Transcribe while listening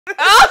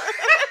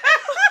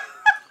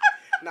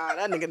Nah,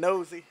 that nigga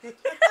nosy.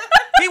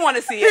 He want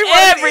to see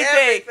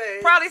everything.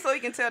 Probably so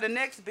he can tell the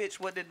next bitch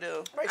what to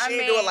do. Right, she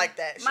didn't do it like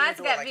that. Mine's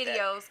got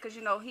videos because,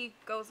 you know, he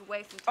goes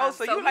away from time. Oh,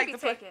 so you like to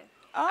take it.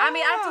 I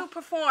mean, I do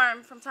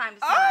perform from time to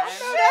time. Oh,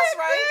 that's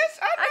right.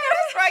 I know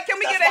that's right. Can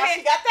we get a hand?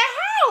 She got that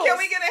house. Can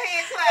we get a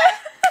hand clap?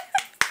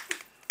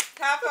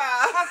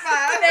 High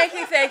five.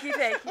 Thank you.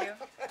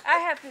 I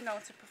have been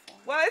known to perform.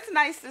 Well, it's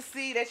nice to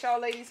see that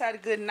y'all ladies had a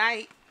good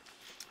night.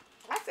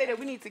 I say that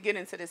we need to get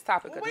into this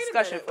topic of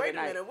discussion for the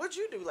night. Wait a minute. What'd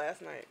you do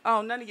last night?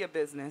 Oh, none of your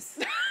business.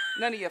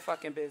 None of your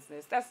fucking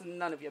business. That's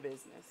none of your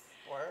business.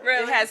 Word?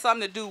 Really? It had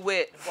something to do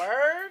with...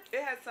 Word?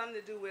 It had something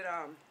to do with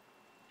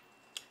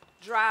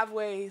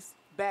driveways,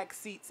 back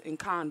seats, and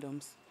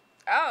condoms.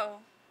 Oh.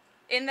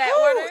 In that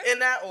order? In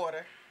that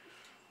order.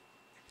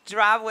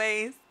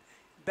 Driveways,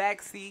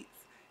 back seats,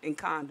 and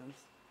condoms.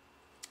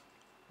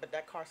 But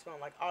that car smells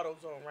like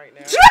AutoZone right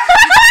now.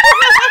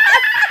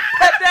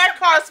 That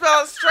car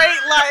smells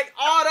straight like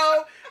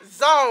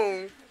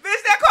AutoZone.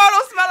 Bitch, that car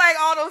don't smell like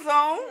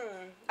AutoZone.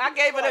 I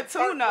gave it like a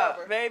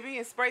tune-up, baby,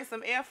 and sprayed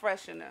some air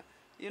freshener.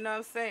 You know what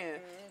I'm saying?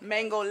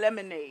 Mango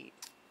lemonade.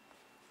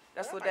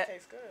 That's what that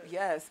tastes good.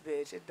 Yes,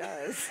 bitch, it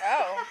does.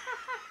 Oh.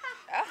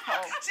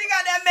 She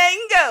got that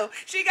mango.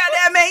 She got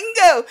that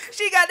mango.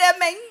 She got that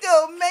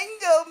mango.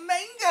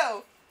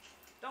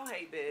 Don't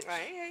hate, bitch. I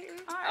ain't hating.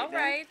 All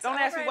right. Don't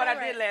ask me what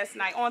I did last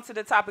night. On to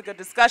the topic of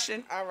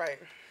discussion. All right.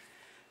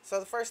 So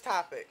the first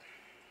topic.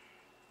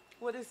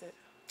 What is it?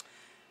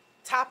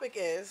 Topic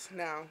is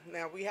now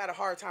we had a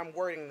hard time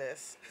wording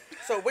this.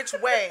 So which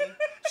way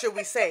should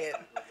we say it?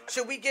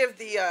 Should we give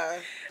the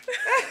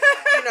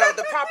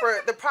the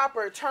proper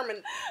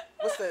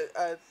what's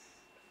the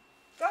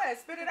Go ahead,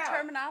 spit it out.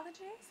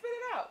 Terminology? Spit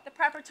it out. The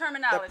proper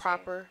terminology.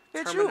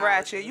 Bitch, you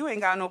ratchet. You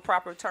ain't got no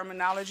proper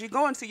terminology.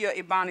 Go into your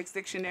Ebonics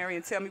dictionary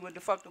and tell me what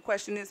the fuck the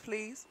question is,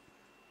 please.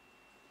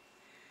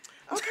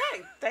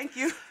 Okay. Thank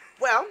you.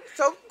 Well,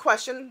 so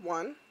question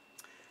 1.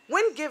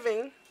 When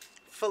giving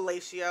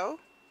fellatio,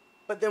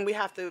 but then we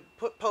have to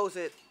pose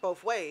it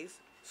both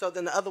ways. So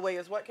then the other way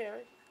is what,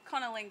 Carrie?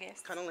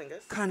 Cunnilingus.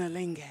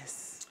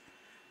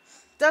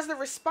 Does the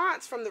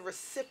response from the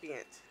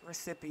recipient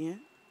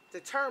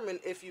determine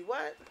if you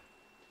what?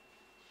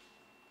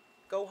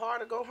 Go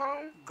hard or go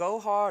home? Go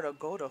hard or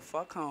go the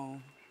fuck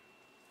home.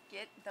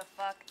 Get the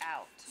fuck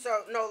out.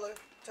 So, Knola,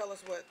 tell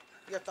us what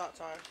your thoughts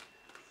are.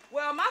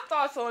 Well, my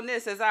thoughts on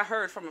this, as I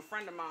heard from a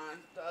friend of mine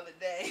the other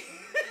day, he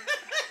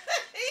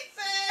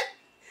said,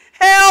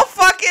 hell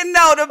fucking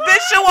no. The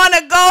bitch should want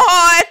to go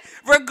hard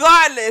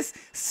regardless.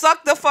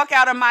 Suck the fuck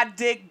out of my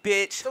dick,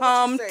 bitch.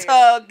 So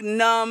tug,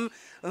 numb,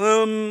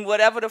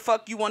 whatever the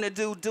fuck you want to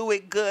do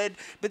it good.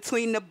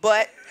 Between the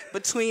butt,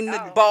 between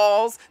the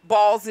balls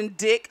and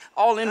dick,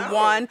 all in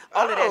one,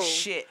 all of that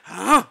shit.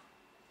 Huh?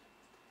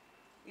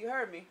 You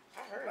heard me. I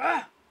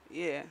heard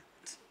you. Yeah.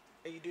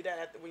 And you do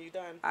that when you're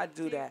done? I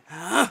do that.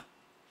 Huh?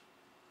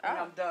 When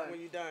I'm done. When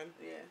you're done.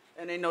 Yeah.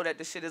 And they know that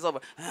the shit is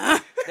over. Huh?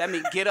 That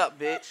means get up,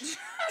 bitch. This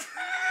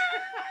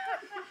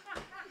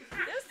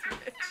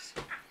bitch.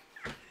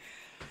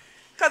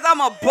 Because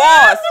I'm a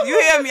boss. You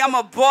hear me? I'm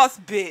a boss,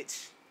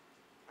 bitch.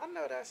 I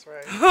know that's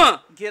right. Huh?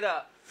 Get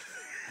up.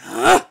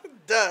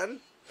 Done.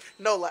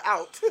 Knola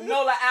out.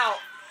 Knola out.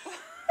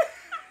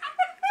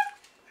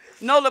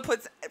 Knola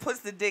puts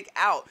the dick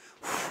out.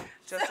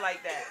 Just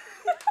like that.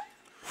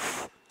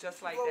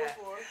 Just like that.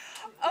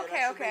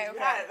 Okay. I'm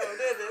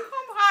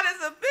hot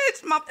as a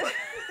bitch. My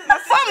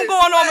something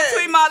going on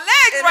between my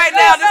legs right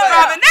now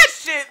describing that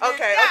shit. Bitch.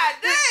 Okay. God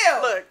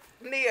damn. Look,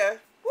 Nia.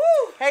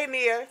 Woo. Hey,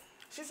 Nia.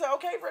 She said,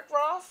 okay, Rick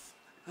Ross.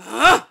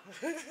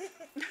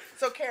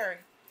 So, Carrie,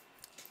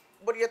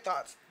 what are your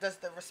thoughts? Does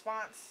the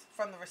response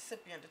from the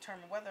recipient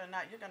determine whether or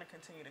not you're going to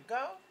continue to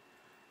go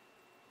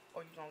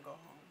or you're going to go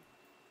home?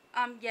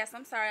 Yes,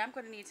 I'm sorry. I'm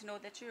going to need to know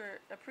that you're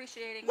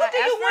appreciating What my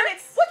do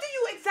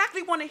you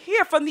exactly want to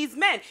hear from these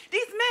men?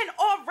 These men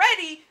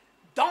already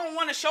don't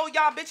want to show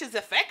y'all bitches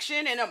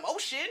affection and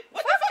emotion.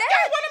 What the fuck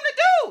y'all want them to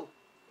do?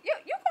 You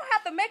going to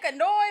have to make a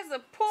noise or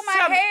pull my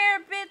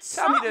hair, bitch.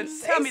 Tell me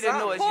the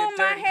noise, you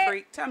dirty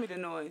freak. Tell me the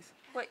noise.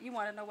 What, you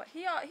want to know what?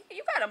 You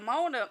got to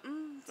moan or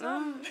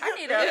something. I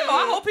need a...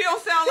 I hope he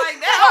don't sound like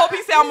that. I hope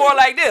he sound more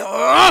like this. You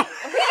know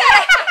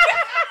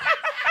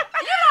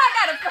I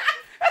got to...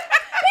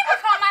 People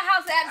call my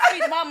house at the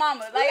street my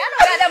mama. Like, I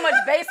don't got that much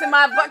bass in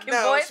my fucking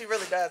voice. No, she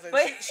really doesn't.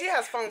 She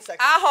has phone sex.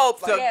 I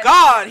hope to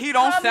God he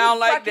don't sound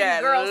like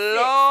that. Girl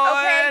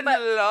Lord,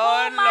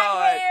 pull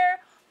my hair,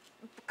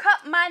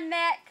 cup my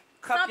neck,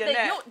 cup something. Your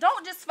neck. You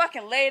don't just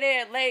fucking lay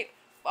there and lay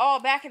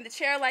all back in the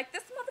chair like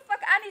this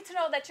motherfucker. I need to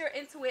know that you're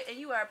into it and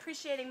you are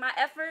appreciating my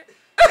effort.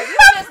 If you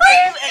just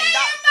there,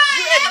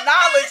 you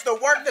acknowledge the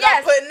work that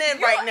I'm putting in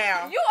right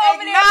now. You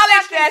over there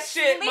acknowledge that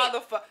shit, sleep.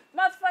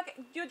 Motherfucker,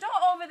 you don't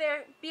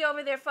be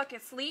over there fucking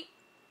sleep.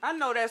 I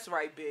know that's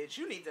right, bitch.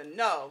 You need to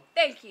know.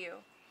 Thank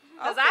you.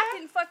 Because I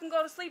can fucking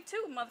go to sleep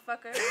too,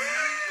 motherfucker.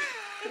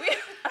 we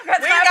ain't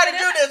got to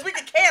do this. We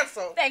can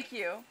cancel. Thank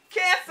you.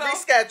 Cancel.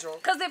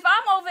 Reschedule. Because if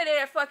I'm over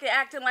there fucking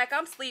acting like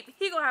I'm asleep,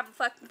 he gonna have a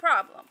fucking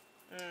problem.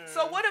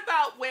 So what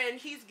about when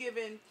he's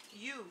giving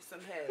you some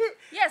head?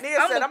 Yes. Nia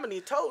said, I'm gonna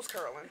need toes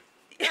curling.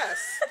 Yes.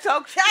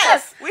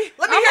 Yes. Let me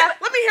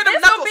hear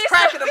them knuckles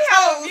cracking them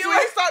toes. You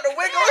ain't starting to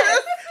wiggle.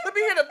 Let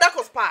me hear the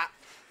knuckles pop.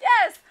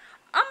 Yes.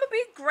 I'm gonna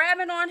be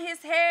grabbing on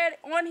his head,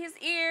 on his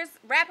ears,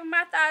 wrapping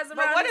my thighs around.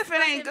 But what his if it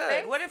ain't fucking good?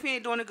 face. What if he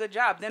ain't doing a good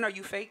job? Then are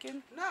you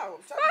faking? No.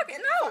 Fuck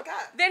it, no.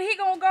 Then he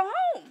gonna go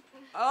home.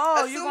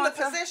 Oh, you assume gonna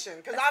the position,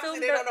 because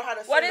obviously they don't know how to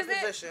assume what the is it?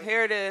 position.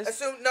 Here it is.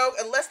 Assume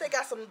unless they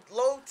got some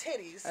low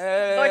titties.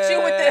 But you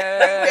with the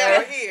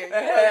Down here, you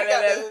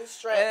got those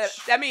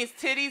stretch. That means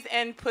titties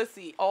and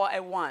pussy all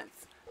at once.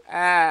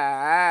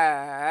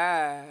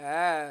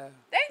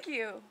 Thank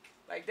you.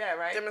 Like that,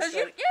 right?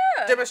 Demonstrate.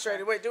 Yeah. Demonstrate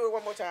it. Wait, do it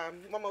one more time.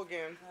 One more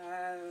again.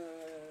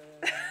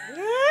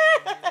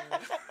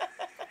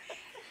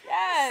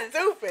 Yes.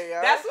 Stupid,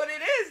 yo. That's what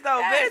it is, though,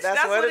 Yes. bitch. That's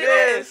That's what what it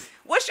it is. is.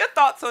 What's your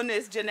thoughts on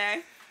this,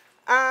 Jenay?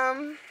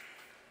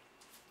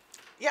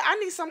 Yeah, I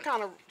need some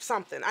kind of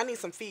something. I need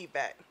some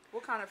feedback.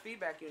 What kind of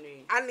feedback you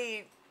need? I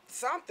need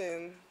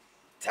something.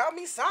 Tell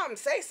me something.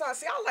 Say something.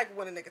 See, I like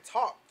when a nigga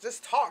talk.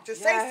 Just talk.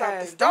 Just say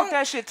something. Don't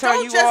that shit turn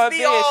don't you just on, be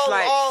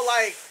bitch. all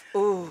like,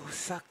 ooh,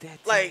 suck that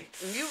dick. like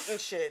mute and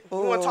shit. You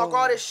want to talk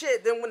all this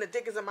shit. Then when the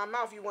dick is in my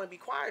mouth, you want to be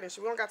quiet and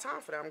shit. We don't got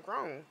time for that. I'm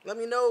grown. Let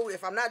me know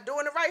if I'm not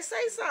doing it right.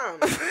 Say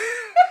something.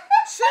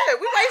 Shit,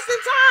 we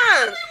wasting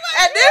time.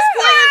 At this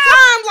point in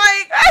time,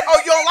 like,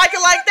 oh, you don't like it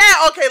like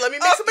that? Okay, let me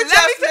make some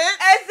adjustments.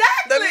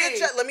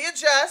 Exactly. Let me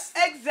adjust.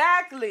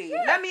 Exactly.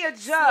 Yeah. Let me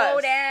adjust. Slow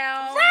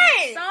down.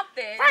 Right.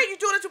 Something. Right, you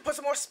doing it to put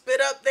some more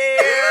spit up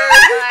there.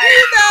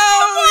 You know,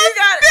 you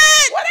got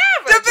it.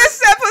 Whatever. The bitch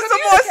said put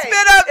some more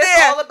spit up there.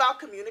 It's all about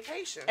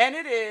communication. And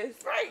it is.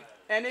 Right.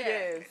 And it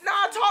is.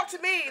 Nah, talk to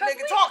me,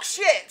 nigga. Talk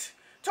shit.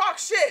 Talk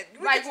shit.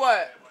 Like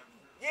what?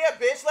 Yeah,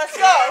 bitch, let's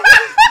go.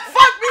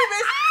 Fuck me,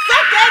 bitch.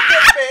 Suck that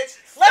dick,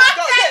 bitch. Let's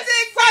go. that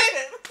dick,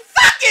 bitch.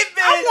 Fuck it,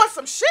 bitch. I want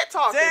some shit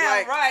talking. Damn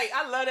like, right.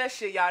 I love that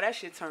shit, y'all. That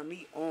shit turn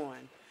me on.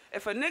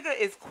 If a nigga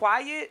is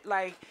quiet,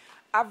 like,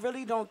 I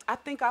really don't. I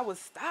think I would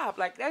stop.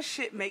 Like that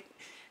shit make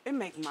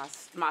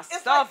my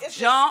stuff it's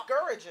jump.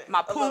 discouraging.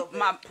 My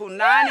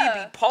punani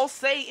be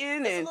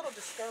pulsating It's and a little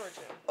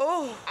discouraging.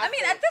 oh. I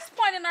mean, at this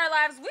point in our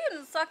lives, we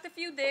done sucked a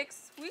few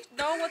dicks. We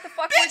know what the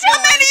fuck we're Bitch, how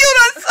doing. many you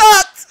done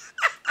sucked?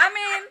 I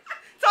mean,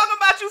 Talking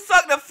about you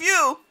sucked a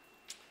few.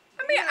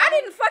 I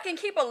didn't fucking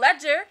keep a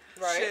ledger.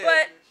 Right. Shit.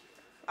 But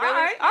All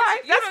right.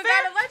 you That's done fair.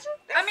 got a ledger?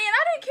 I mean,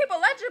 I didn't keep a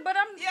ledger, but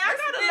I'm. Yeah, I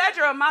got a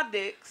ledger of my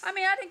dicks. I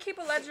mean, I didn't keep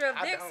a ledger of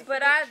I dicks, don't.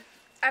 but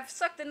I've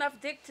sucked enough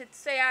dick to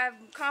say I'm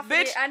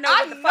confident. Bitch, I know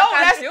what the fuck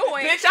I'm that's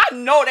doing. Bitch, I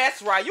know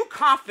that's right. You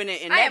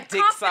confident in I am that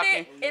dick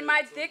confident sucking. in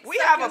my dick We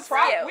have sucking a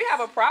prop. skills. We have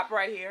a prop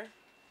right here.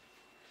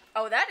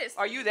 Oh, that is.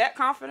 Are you that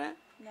confident?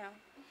 No.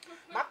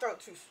 My throat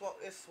too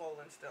is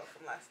swollen still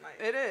from last night.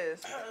 It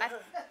is.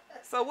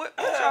 So what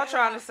y'all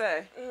trying to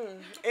say?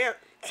 And,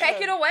 Take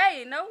it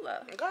away,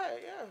 Knola. Go ahead,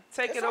 yeah.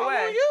 Take It's it all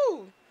away. on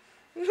you.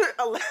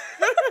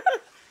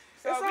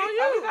 It's So on we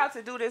you. about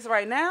to do this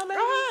right now,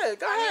 ladies?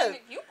 Go ahead.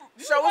 You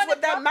Show us wanna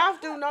what that talk mouth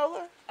about- do,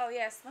 Nola. Oh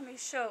yes, let me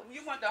show.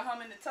 You want the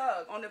hum and the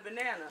tug on the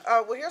banana.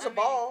 Well, here's a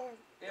ball.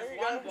 there's There you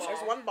one go. ball. There's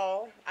one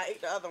ball. I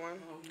ate the other one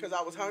because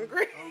I was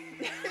hungry.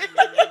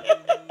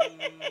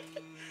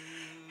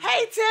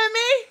 Hey,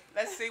 Timmy.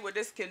 Let's see what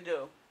this can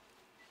do.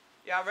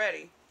 Y'all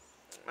ready?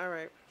 All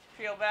right.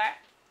 Peel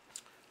back.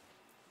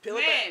 Peel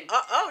Man. it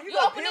back. You You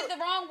gonna opened peel it the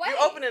wrong way. You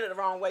opening it the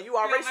wrong way. You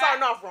already back.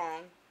 starting off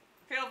wrong.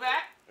 Peel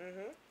back.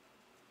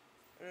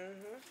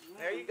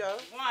 There you go.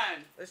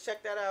 One. Let's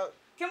check that out.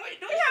 Do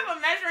we have a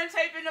measuring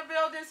tape in the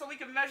building so we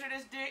can measure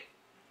this dick?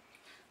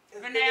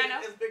 Banana.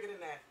 It's bigger than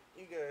that.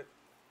 You good.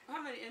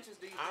 How many inches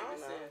do you I think don't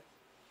this know. is?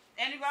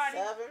 Anybody?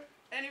 7.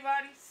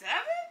 Anybody? 7?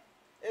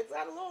 It's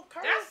got a little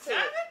curve That's to 7?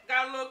 it.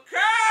 Got a little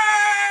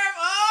curve.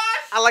 Oh,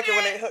 shit. I like it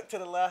when they hook to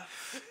the left.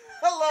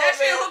 A little That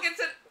shit bit. hooking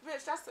to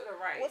bitch, that's to the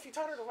right. Well, if you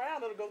turn it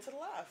around, it'll go to the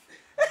left.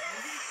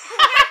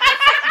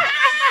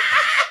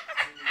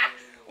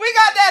 We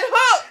got that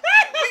hook.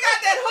 We got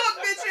that hook,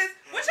 bitches.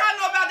 What y'all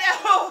know about that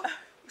hook?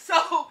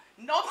 So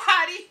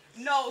nobody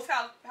knows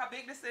how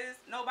big this is.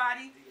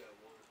 Nobody.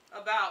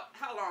 About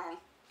how long?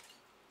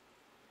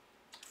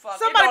 Fuck,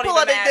 Somebody it don't pull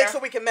out even their dick matter. so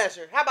we can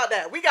measure. How about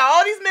that? We got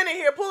all these men in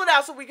here. Pull it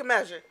out so we can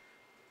measure.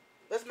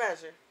 Let's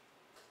measure.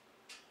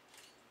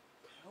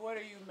 What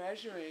are you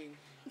measuring?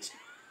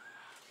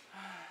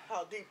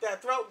 How deep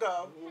that throat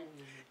go.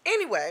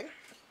 Anyway.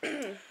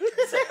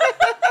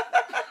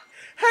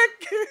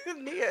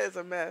 Nia is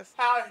a mess.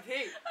 How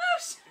deep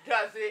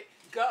does it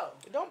go?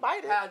 Don't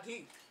bite it. How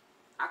deep?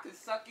 I can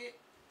suck it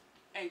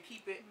and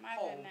keep it My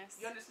whole. goodness.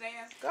 You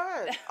understand? Go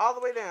ahead. All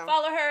the way down.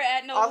 Follow her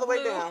at Knola All the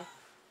way Blue. down.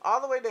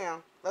 All the way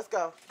down. Let's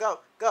go. Go.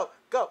 Go.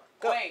 Go.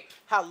 Go. Wait.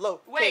 How low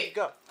can you Wait.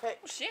 go? Hey.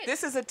 Oh, shit.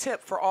 This is a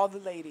tip for all the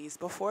ladies.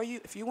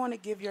 If you want to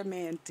give your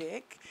man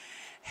dick,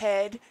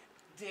 head,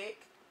 dick,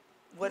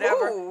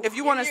 whatever. Ooh. If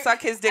you want to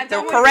suck his dick And the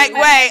don't correct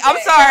really way. I'm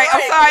measure sorry. I'm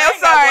Right, sorry. I I'm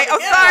ain't got sorry. one to I'm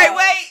give sorry. him.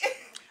 Wait.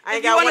 I ain't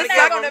If got you one wanna to He's give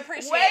not him. gonna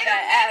appreciate Wait a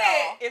that at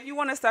all. minute. If you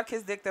want to suck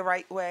his dick the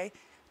right way,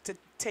 to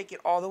take it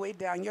all the way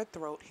down your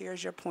throat,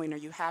 here's your pointer.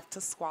 You have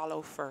to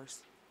swallow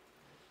first.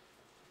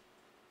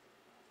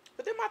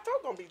 But then my throat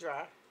gonna be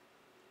dry.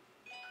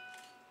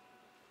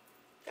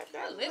 Got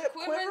that Lip lip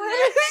quivering. quivering.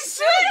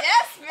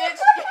 Yes, bitch.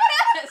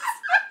 Yes.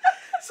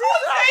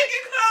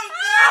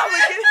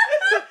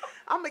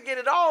 I'm gonna get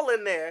it all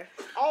in there.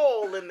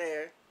 All in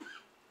there.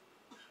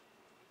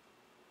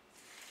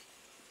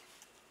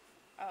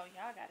 Oh,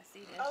 y'all gotta see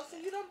this. Oh, so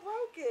you done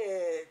broke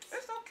it.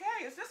 It's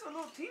okay. It's just a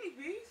little teeny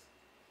piece.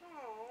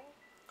 Oh.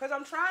 Because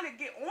I'm trying to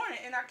get on it,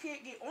 and I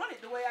can't get on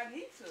it the way I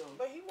need to.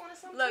 But he wanted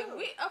something Look,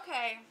 too.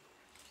 okay.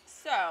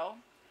 So,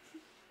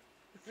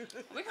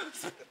 we're gonna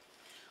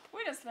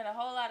spend a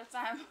whole lot of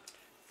time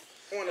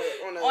on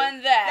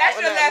that. That's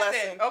on your that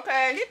lesson,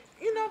 okay?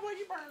 You know what?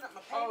 You burning up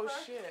my paper. Oh,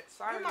 shit.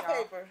 Sorry, Give me my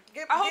y'all. paper.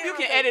 I hope you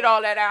can edit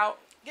all that out.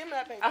 Give me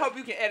that paper. I hope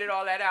you can edit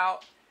all that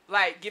out.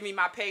 Like, give me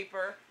my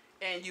paper,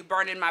 and you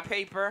burning my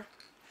paper.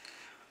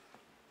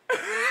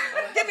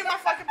 Give me my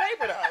fucking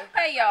paper, though.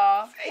 Hey,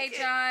 y'all. Hey, it.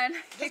 John. Hey,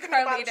 Just give me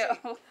the bottom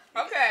Carlito.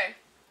 Okay.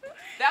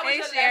 That was Hey,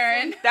 your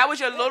Sharon. lesson. That was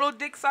your little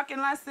dick sucking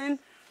lesson.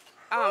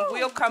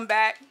 We'll come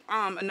back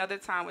another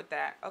time with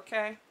that.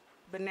 Okay,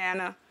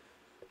 banana.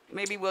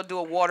 Maybe we'll do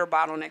a water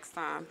bottle next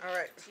time. All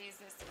right.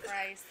 Jesus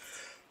Christ.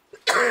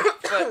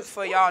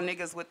 For y'all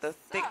niggas with the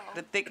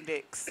thick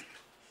dicks.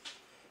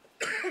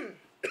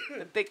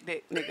 The thick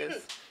dick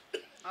niggas.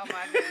 Oh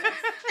my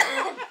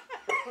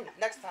goodness.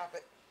 Next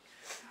topic.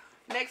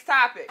 Next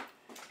topic.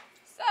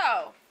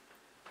 So,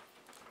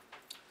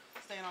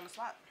 Staying on the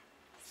spot.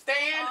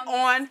 Stand On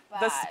on the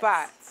the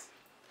spot.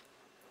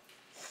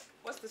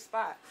 What's the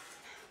spot?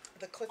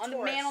 The clitoris.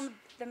 on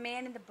the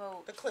man in the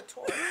boat. The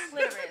clitoris.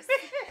 Clitoris.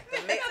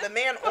 the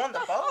man on the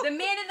boat. The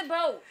man in the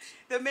boat.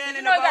 The man You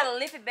in know the you boat. gotta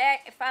lift it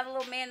back and find a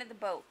little man in the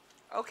boat.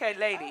 Okay,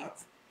 ladies.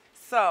 Oh.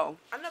 So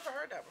I never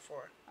heard that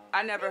before.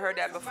 I never heard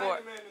that before.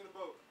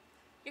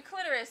 Your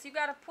clitoris, you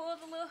gotta pull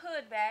the little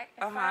hood back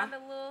and Uh-huh. find the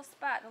little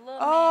spot, the little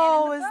Oh,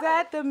 man in the is boat.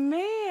 that the The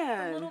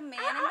man? little man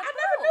in the I boat.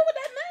 never knew what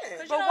that meant. Cause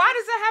But you know, why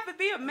does it have to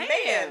be a man?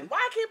 Man, why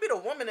can't it be the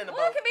woman in the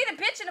Well, boat? it could be the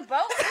bitch in the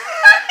boat.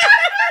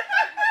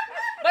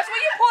 But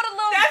when you pull the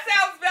little That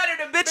sounds better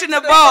than bitch in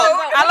the the boat.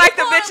 boat. when I you like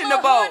the pull bitch in the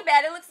little boat. hood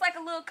back, it looks like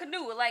a little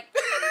canoe. Like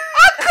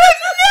I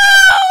couldn't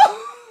know.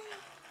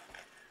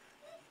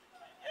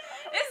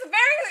 it's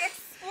very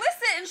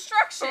explicit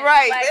instruction.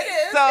 Right. Like, It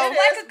is. So- it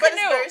like is, a but it's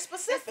canoe. very It's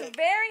specific. a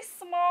very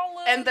small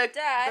little And the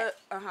dot.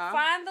 uh-huh.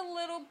 Find the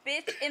little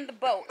bitch in the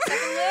boat. It's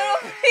like a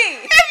little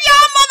pea. If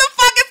y'all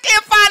motherfuckers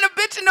can't find a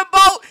bitch in the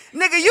boat,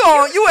 nigga,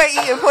 you ain't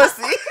eating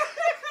pussy.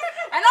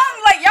 And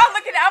I'm like, y'all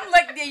looking at, I'm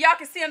like, y'all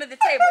can see under the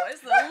table.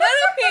 It's a little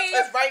pea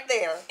It's right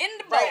there. in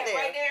the boat. Right there.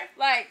 Right there.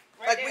 Like,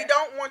 Like we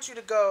don't want you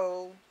to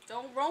go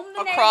don't roam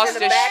the Across in the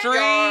the neighborhood.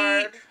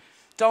 backyard.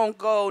 Don't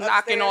go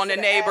knocking Upstairs on the to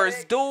the neighbor's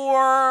attic.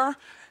 door.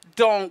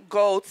 Don't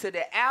go to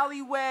the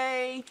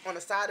alleyway. on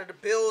the side of the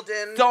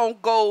building.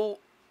 Don't go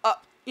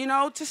up. You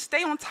know, just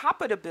stay on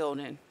top of the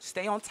building.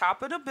 Stay on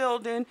top of the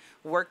building.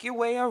 Work your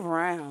way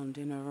around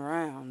and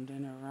around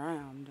and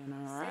around and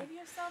around. Save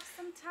yourself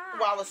some time.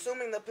 While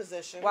assuming the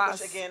position, While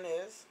which again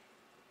is.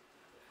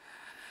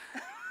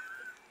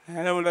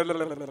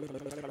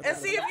 It's And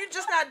see, if you're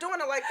just not doing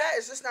it like that,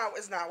 it's not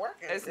working. not worth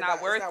It's not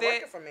it,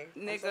 working for me.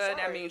 I'm nigga. so That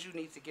sorry. means you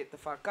need to get the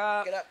fuck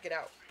up. Get up, get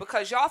out.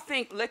 Because y'all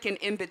think licking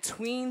in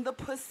between the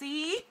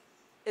pussy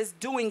is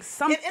doing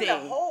something. Get in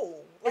the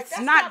hole. Like, It's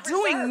that's not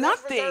doing reserved.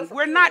 That's nothing. reserved for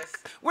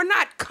We're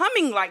not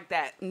coming like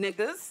that,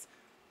 niggas.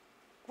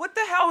 What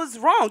the hell is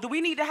wrong? Do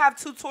we need to have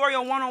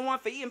tutorial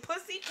 1-on-1 for eating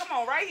pussy? Come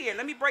on, right here.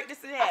 Let me break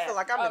this in half. I feel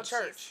like I'm Oh, in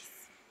church. Jesus.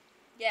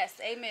 Yes,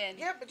 amen.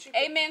 Yeah, but you.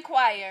 Amen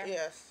choir.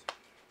 Yes.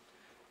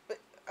 But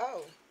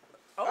oh,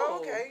 Oh,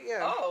 okay, yeah.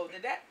 Oh,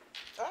 did that?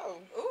 oh.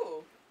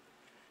 Ooh.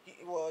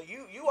 Well,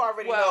 you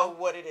already Well, know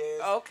what it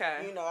is.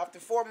 okay. You know, after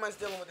 4 months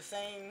dealing with the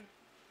same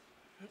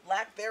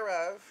lack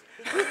thereof,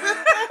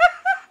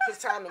 it's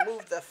time to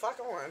move the fuck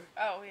on.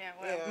 Oh, yeah,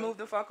 well. Yeah. Move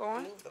the fuck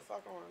on. Move the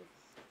fuck on.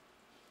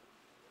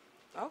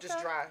 Okay.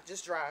 Just dry.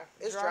 Just dry.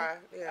 It's Dry? dry.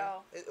 Yeah.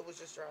 Oh. It was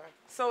just dry.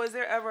 So, is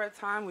there ever a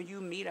time when you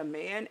meet a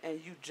man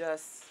and you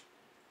just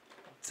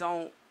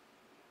don't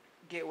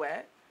get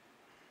wet?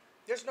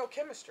 There's no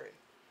chemistry.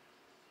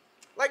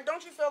 Like,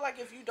 don't you feel like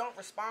if you don't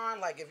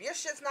respond, like if your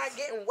shit's not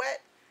getting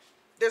wet,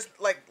 there's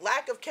like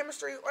lack of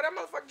chemistry, or that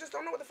motherfucker just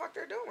don't know what the fuck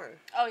they're doing.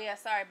 Oh, yeah,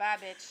 sorry. Bye,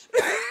 bitch.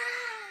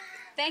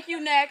 Thank you,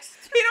 next.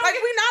 Like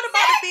we not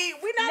about to be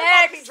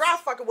Next. dry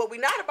fucking. What we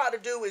not about to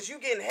do is you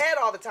getting head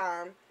all the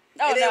time.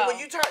 Oh, and then no. when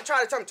you try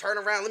to turn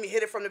around, let me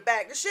hit it from the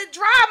back. This shit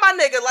dry, my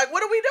nigga. Like,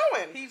 what are we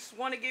doing? He just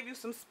want to give you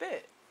some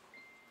spit.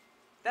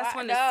 That's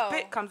when No. the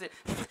spit comes in.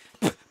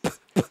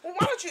 Well,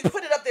 why don't you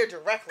put it up there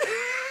directly?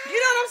 You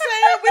know what I'm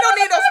saying? We don't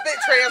need no spit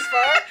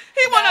transfer.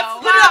 He want to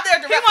No. Put it up there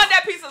He directly. want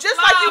that piece of Just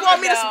slob. like you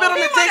want me to No. spit on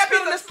He the want dick, that spit piece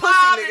on of this pussy,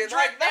 slob nigga. to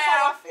Like, drip that's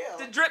how I down, feel.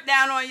 to drip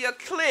down on your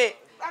clit.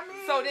 I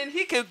mean, So then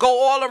he could go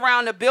all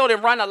around the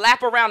building, run a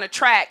lap around the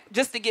track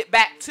just to get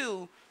back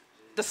to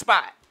the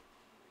spot.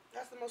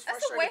 that's the most That's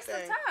a frustrating waste of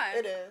thing. time.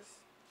 It is.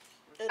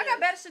 It I got is.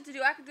 better shit to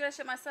do. I could do that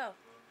shit myself.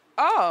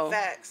 Oh.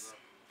 Facts.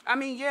 I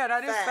mean, yeah,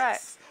 that is Facts.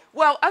 facts.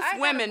 Well, us I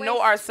gotta women wait.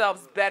 know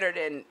ourselves better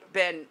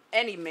than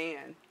any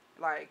man.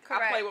 Like, I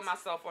play Correct. with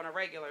myself on a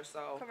regular,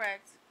 so.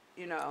 Correct.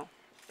 you know.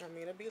 I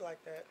mean, it be like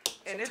that.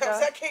 And it Sometimes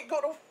does. I can't go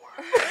to work.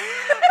 You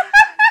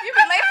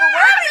be late for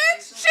work,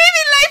 bitch? She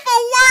be late for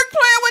work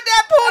playing with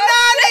that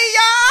punani,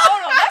 y'all.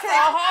 Hold on, that's a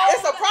whole.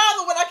 It's a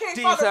problem when I can't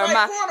find the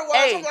right corner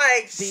watch. I'm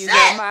like, these shit.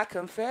 are my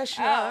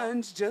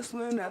confessions. Just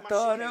when I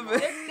thought of it.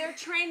 They're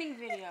training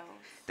videos.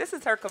 This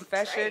is her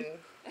confession. Train.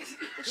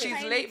 She's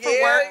Training late for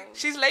Yeah. work.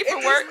 She's late for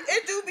work.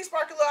 It do be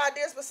sparking little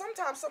ideas, but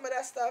sometimes some of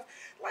that stuff,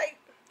 like,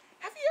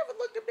 have you ever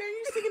looked up there and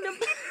you seen them?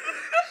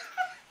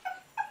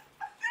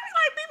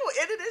 Like, people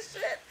into this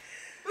shit.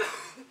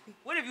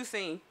 What have you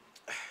seen?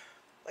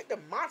 Like the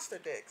monster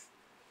dicks.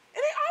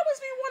 And they always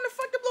be wanting to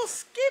fuck them little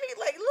skinny. I'm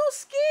like,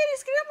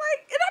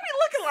 and I be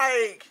looking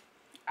like.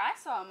 I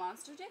saw a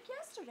monster dick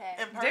yesterday.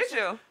 In person. Did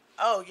you?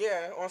 Oh,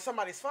 yeah, on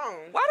somebody's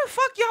phone. Why the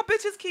fuck y'all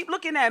bitches keep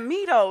looking at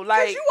me though?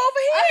 Like, Because you over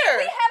here.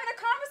 We having a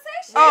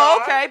conversation. oh,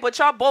 are. okay, but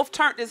y'all both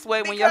turned this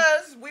way when y'all.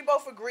 Because we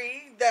both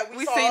agreed that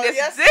we saw seen this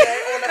yesterday dick.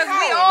 on the Because phone.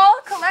 we all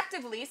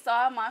collectively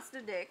saw a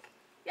monster dick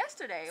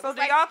yesterday. It So was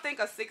do like, y'all think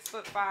a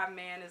 6'5"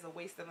 man is a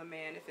waste of a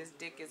man if his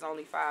dick is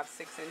only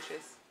 5'6"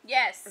 inches?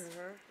 Yes.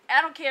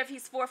 I don't care if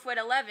he's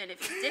 4'11". If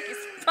his dick is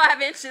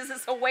 5 inches,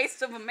 it's a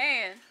waste of a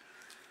man.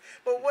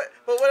 But what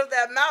if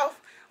that mouth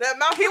He put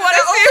want to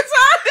that see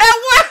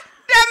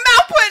that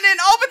mouth putting in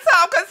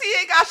overtime because he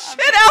ain't got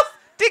shit else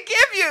to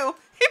give you.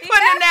 He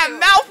putting in that to.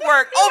 mouth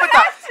work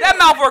overtime. That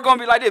mouth work gonna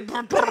be like this. He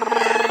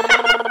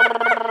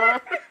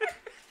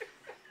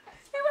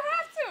would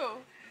have to.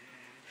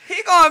 He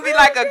gonna be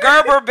like a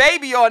Gerber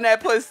baby on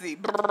that pussy.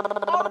 Getting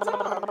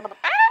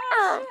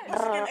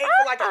ate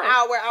for like an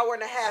hour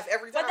and a half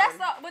every time. But that's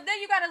not. But then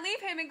you gotta leave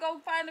him and go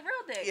find the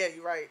real dick. Yeah,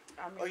 you're right.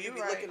 Or you you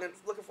be right.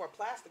 looking for a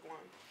plastic one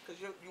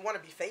because you want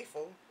to be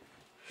faithful.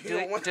 You Do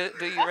don't want you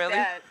Fuck really?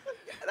 that.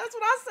 That's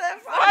what I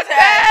said. Fuck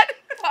that.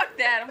 Fuck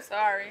that. I'm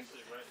sorry.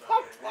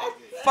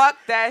 Fuck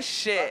that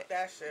shit. Fuck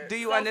that shit. Do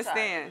you So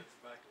understand?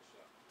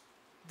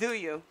 Do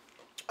you?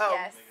 Oh,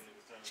 Yes.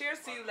 Cheers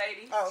to you,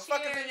 ladies. oh,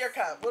 fuck is Cheers. in your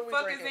cup. What are we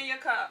Fuck drinking? is in your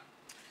cup.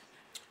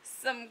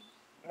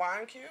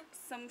 Wine cube?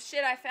 Some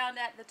shit I found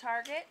at the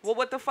Target. Well,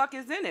 what the fuck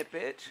is in it,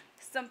 bitch?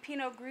 Some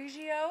Pinot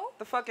Grigio.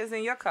 The fuck is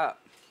in your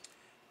cup?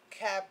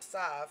 Cab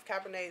Sauv,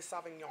 Cabernet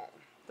Sauvignon.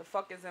 The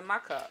fuck is in my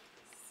cup?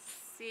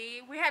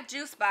 See, we have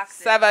juice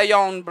boxes.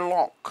 Sauvignon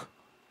Blanc.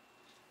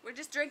 We're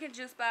just drinking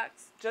juice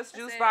box. Just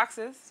That's juice it.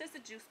 boxes? It's just a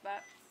juice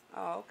box.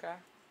 Oh, okay.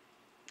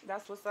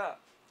 That's what's up.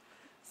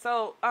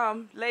 So,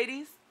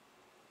 ladies.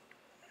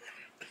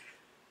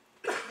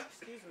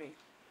 Excuse me.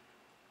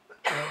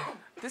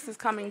 This is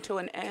coming to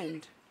an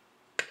end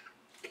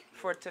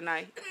for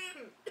tonight.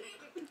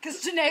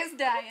 Cause Jenay's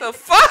dying. The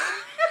fuck?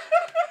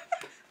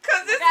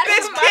 Cause this Got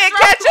bitch you. can't My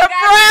catch throat her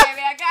got you, breath.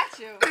 baby, I got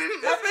you.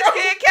 This bitch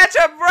can't catch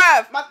her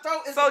breath. My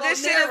throat is So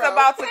this shit is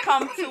about to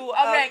come to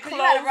a Okay, cause close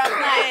you had a rough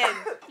night.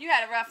 end. You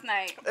had a rough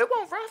night. It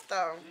won't rough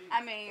though.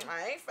 I mean,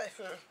 I ain't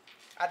faithful.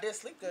 I did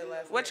sleep good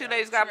last night. What you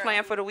ladies got Sure.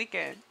 planned for the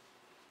weekend?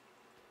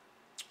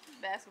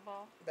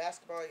 basketball.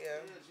 Basketball,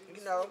 yeah.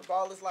 You know,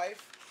 ball is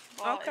life.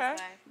 Ball is Okay,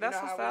 life. that's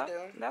You know what's how up. we do.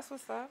 That's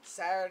what's up.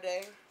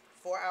 Saturday,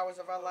 4 hours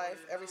of our life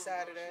every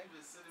Saturday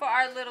For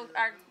our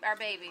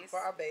babies. for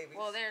our babies.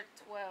 Well, they're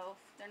 12.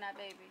 They're not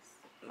babies.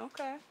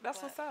 Okay, that's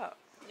But- what's up.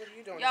 What are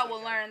you doing? Y'all this will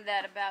weekend? learn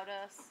that about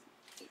us.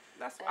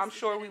 That's as I'm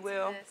sure get we into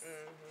will. this.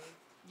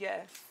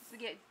 Yes. To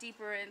get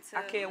deeper into.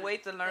 I can't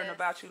wait to learn this.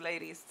 about you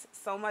ladies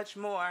so much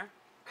more.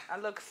 I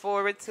look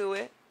forward to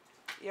it.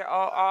 You're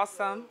all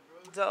awesome,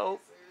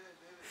 dope,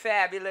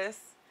 fabulous.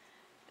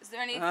 Is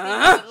there anything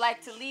you would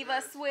like to leave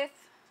us with?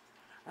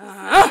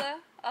 Other?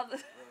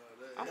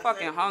 I'm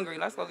fucking hungry.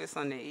 Let's go get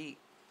something to eat.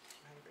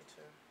 Hungry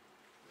too.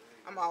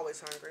 I'm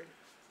always hungry.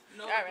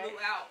 No, All right.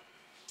 out.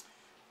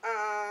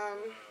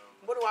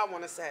 What do I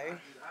want to say?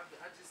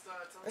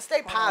 Let's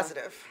stay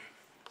positive.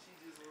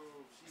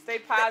 Stay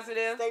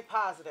positive. Stay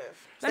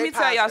positive. Let me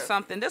tell y'all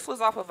something. This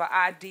was off of an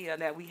idea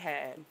that we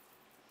had.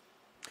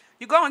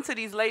 You go into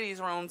these ladies'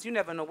 rooms, you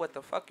never know what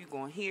the fuck you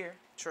gonna hear.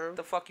 True. What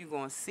the fuck you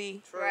gonna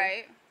see. True.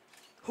 Right.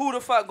 Who the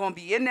fuck gonna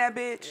be in that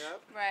bitch.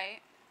 Yep. Right.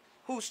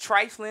 Who's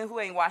trifling, who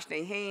ain't washed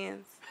their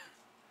hands.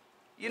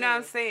 You know what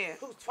I'm saying?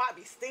 Who's twat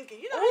be stinking?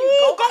 You know how Ooh, you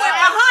go going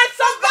behind behind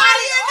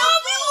somebody and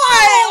they'll be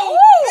like, Ooh. ooh,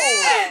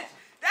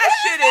 that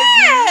shit is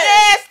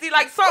nasty.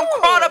 Like something Ooh.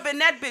 crawled up in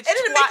that bitch. And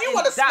it'll make you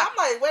want to die. I'm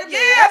like, wait a minute.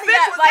 Yeah, that bitch,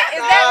 means- was Like, that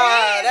is me? that Nah,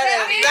 me? that Is is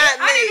that me? not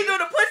I need to me. do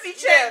the pussy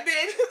Yeah. check,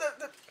 bitch.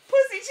 the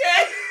Pussy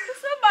check.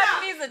 Somebody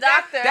needs a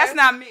doctor. That's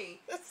not me.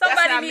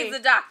 Somebody not needs me. a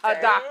doctor. A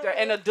doctor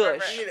and a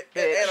douche. You need bitch.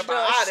 an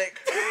antibiotic.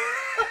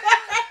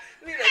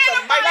 You need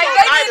some Like they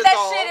need that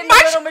metronidazole. shit in the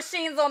little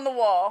machines on the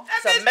wall.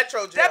 Some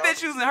Metro gel. That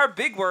bitch using her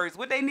big words.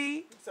 What they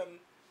need? Some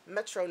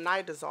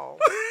metronidazole.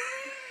 Go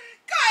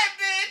ahead,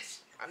 bitch.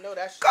 I know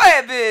that shit. Go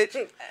ahead, bitch.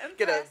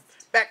 Get a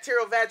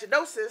bacterial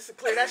vaginosis and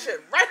clear that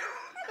shit right.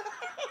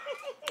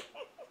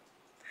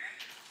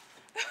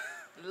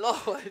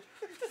 Lord.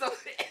 So,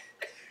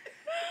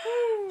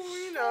 Ooh,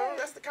 you know,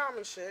 that's the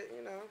common shit,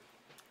 you know.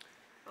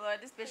 Lord,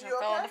 this bitch You done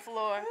fell on okay? the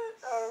floor.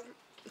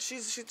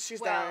 She's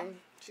Well. dying.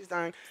 She's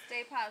dying.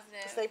 Stay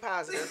positive. Stay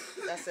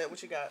positive. That's it.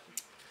 What you got?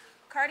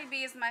 Cardi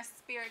B is my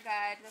spirit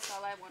guide. That's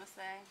all I want to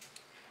say.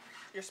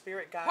 Your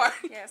spirit guide.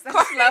 Yes, I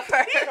just love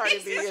her.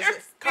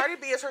 Cardi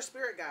B is her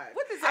spirit guide.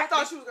 What I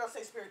thought she was gonna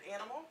say spirit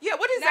animal. Yeah,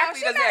 what exactly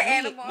she's does not that mean?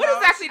 animal. What No,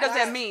 exactly she's does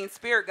that not. mean,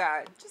 spirit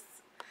guide?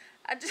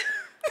 I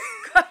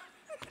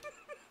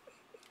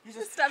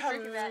just stop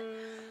drinking that.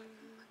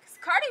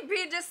 Cardi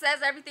B just says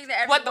everything that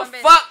every What the woman...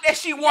 fuck that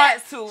she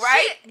wants to,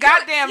 right?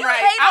 Goddamn you right.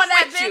 hate on I'm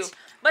that with bitch, you.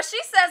 but she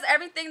says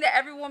everything that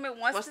every woman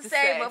wants to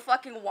say, but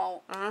fucking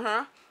won't.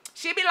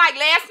 She be like,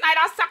 last night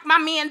I sucked my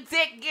man's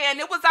dick, yeah, and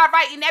it was all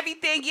right and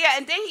everything, yeah,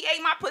 and then he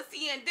ate my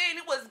pussy, and then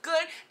it was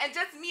good, and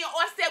just me and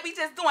Offset, we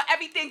just doing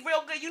everything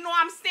real good. You know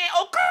what I'm saying?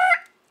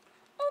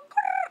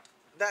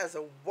 That is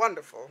a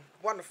wonderful,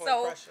 wonderful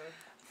So- impression.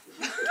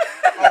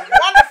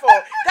 Wonderful.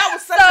 That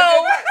was such a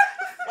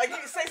good. Like, you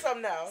can say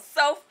something else.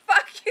 So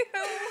fuck you.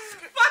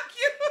 Fuck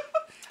you.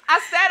 I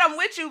said I'm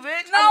with you,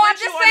 bitch. No, I'm I'm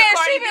with you just on the saying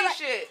Cardi she B be like,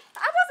 shit.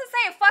 I wasn't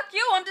saying fuck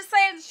you. I'm just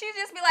saying she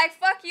just be like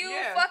fuck you,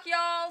 Yeah. fuck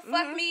y'all,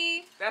 fuck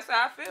me. That's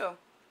how I feel.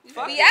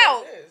 Fuck We it.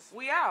 out. It is.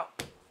 We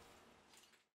out.